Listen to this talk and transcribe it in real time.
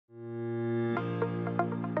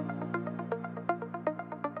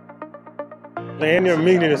The annual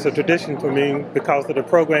meeting is a tradition for me because of the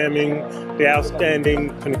programming, the outstanding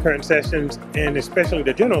concurrent sessions, and especially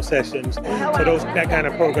the general sessions. So that kind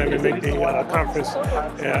of programming makes the conference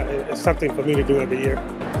something for me to do every year.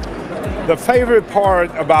 The favorite part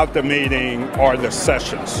about the meeting are the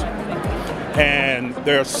sessions. And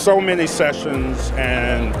there are so many sessions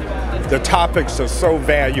and the topics are so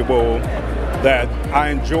valuable that I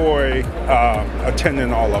enjoy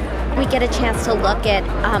attending all of them. We get a chance to look at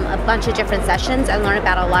a bunch of different sessions and learn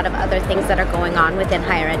about a lot of other things that are going on within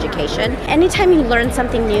higher education. Anytime you learn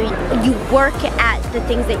something new, you work at the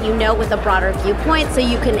things that you know with a broader viewpoint so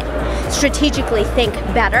you can strategically think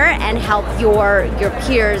better and help your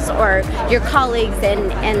peers or your colleagues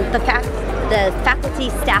and the faculty,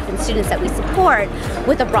 staff, and students that we support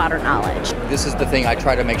with a broader knowledge. This is the thing I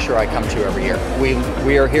try to make sure I come to every year.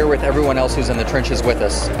 We are here with everyone else who's in the trenches with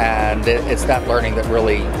us, and it's that learning that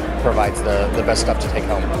really provides the best stuff to take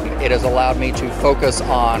home. It has allowed me to focus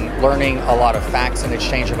on learning a lot of facts and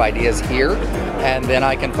exchange of ideas here, and then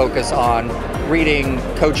I can focus on reading,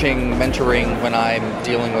 coaching, mentoring when I'm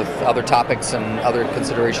dealing with other topics and other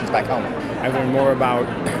considerations back home. I've learned more about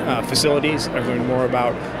facilities. I've learned more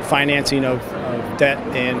about financing of debt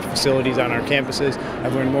and facilities on our campuses.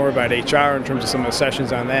 I've learned more about HR in terms of some of the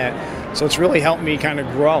sessions on that. So it's really helped me kind of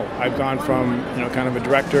grow. I've gone from kind of a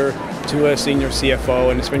director to a senior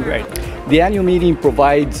CFO, and it's been great. The annual meeting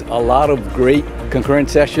provides a lot of great concurrent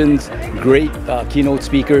sessions, great keynote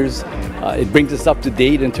speakers. It brings us up to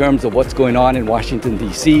date in terms of what's going on in Washington,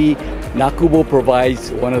 D.C. NACUBO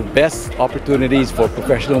provides one of the best opportunities for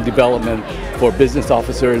professional development for business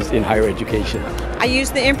officers in higher education. I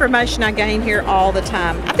use the information I gain here all the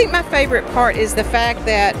time. I think my favorite part is the fact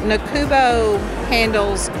that NACUBO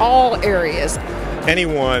handles all areas.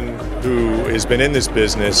 Anyone who has been in this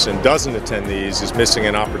business and doesn't attend these is missing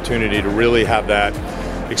an opportunity to really have that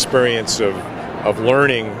experience of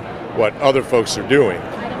learning what other folks are doing.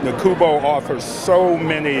 NACUBO offers so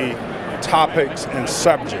many topics and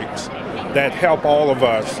subjects that help all of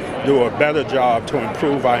us do a better job to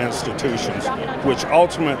improve our institutions, which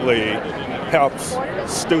ultimately helps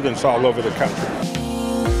students all over the country.